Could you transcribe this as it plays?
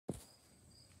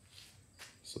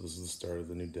So this is the start of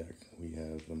the new deck. We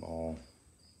have them all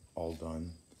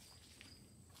done.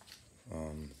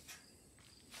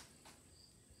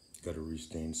 Got to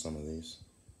restain some of these,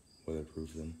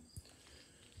 weatherproof them.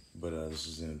 But this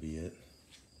is gonna be it.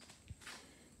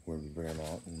 We're gonna be bringing them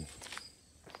out, and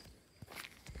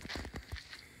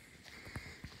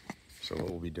so what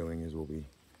we'll be doing is we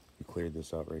cleared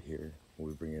this out right here.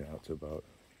 We'll be bringing it out to about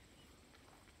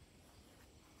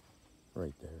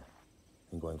right there,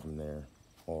 and going from there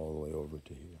all the way over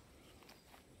to here.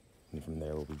 And from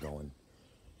there we'll be going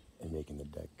and making the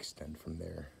deck extend from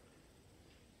there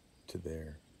to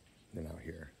there, and then out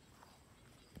here.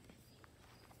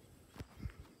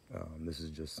 This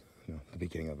is just, the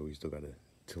beginning of it. We still got to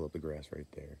till up the grass right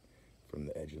there, from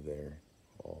the edge of there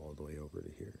all the way over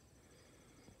to here.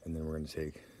 And then we're going to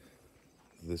take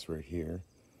this right here,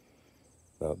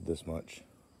 about this much,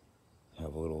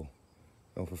 have a little,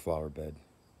 for flower bed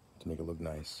to make it look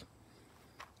nice.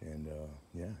 And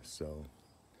yeah, so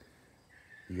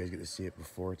you guys get to see it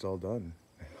before it's all done.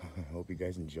 I hope you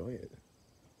guys enjoy it,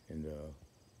 and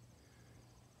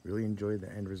really enjoy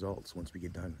the end results once we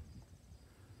get done.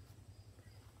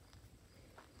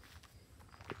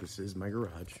 But this is my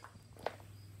garage.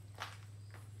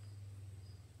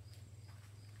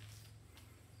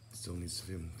 Still needs a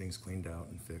few things cleaned out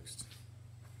and fixed.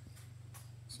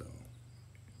 So,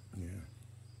 yeah.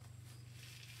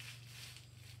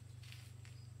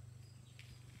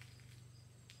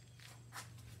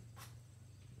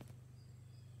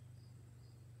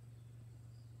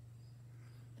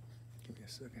 Give me a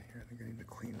second here. I think I need to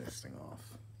clean this thing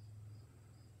off.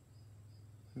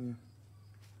 Yeah.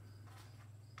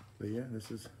 But yeah, this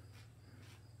is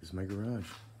my garage.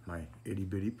 My itty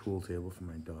bitty pool table for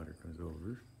my daughter comes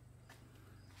over.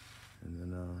 And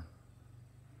then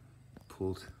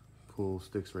pool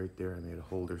sticks right there. I made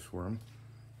holders for them.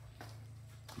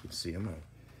 You can see them. I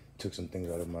took some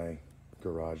things out of my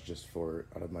garage,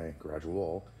 out of my garage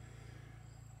wall.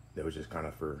 That was just kind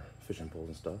of for fishing poles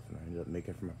and stuff, and I ended up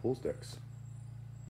making for my pool sticks.